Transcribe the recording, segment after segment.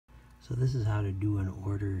So this is how to do an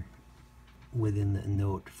order within the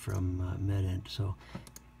note from Medent. So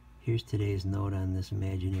here's today's note on this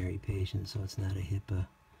imaginary patient, so it's not a HIPAA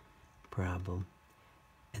problem.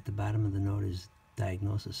 At the bottom of the note is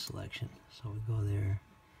diagnosis selection. So we go there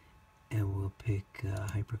and we'll pick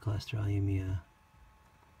hypercholesterolemia,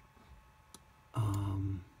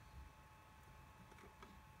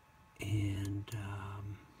 and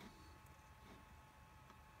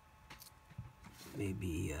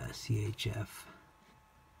maybe CHF.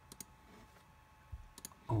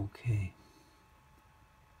 Okay.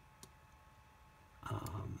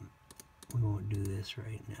 We won't do this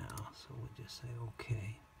right now, so we'll just say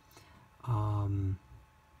okay.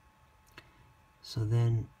 So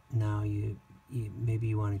then now you maybe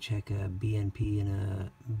you want to check a BNP and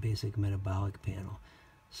a basic metabolic panel.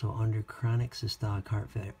 So under chronic systolic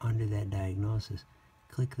heart failure, under that diagnosis,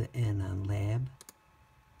 click the N on lab,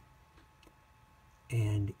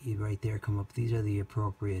 and you right there come up. These are the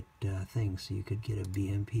appropriate things. So you could get a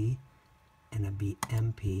BNP and a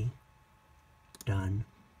BMP. Done.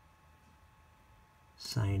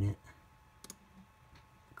 Sign it.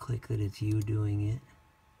 Click that it's you doing it,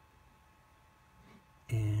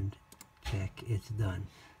 and check it's done.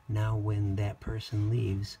 Now when that person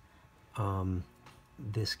leaves,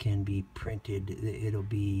 this can be printed. It'll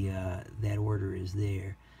be that order is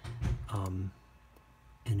there, and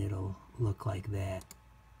it'll look like that,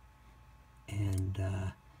 and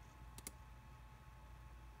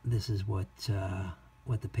this is what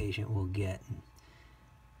the patient will get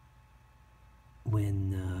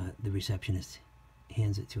when the receptionist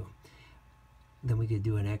hands it to him. Then we could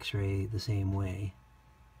do an x-ray the same way.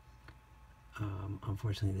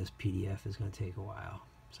 Unfortunately, this PDF is going to take a while.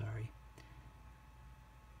 Sorry.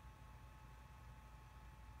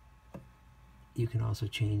 You can also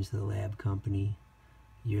change the lab company,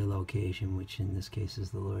 your location, which in this case is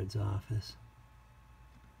the Lord's office.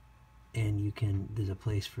 And you can, there's a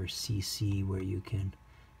place for CC where you can,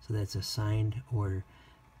 so that's a signed order.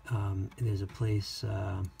 There's a place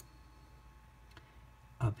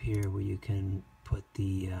up here where you can put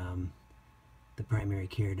the primary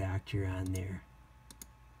care doctor on there,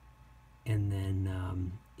 and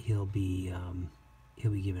then he'll be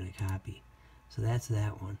given a copy. So that's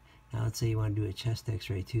that one. Now let's say you want to do a chest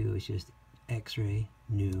x-ray too. It's just x-ray,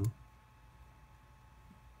 new,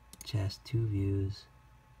 chest, 2 views,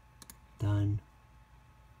 done,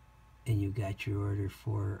 and you got your order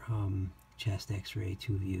for chest x-ray,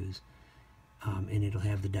 2 views, and it'll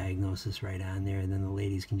have the diagnosis right on there, and then the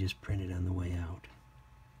ladies can just print it on the way out.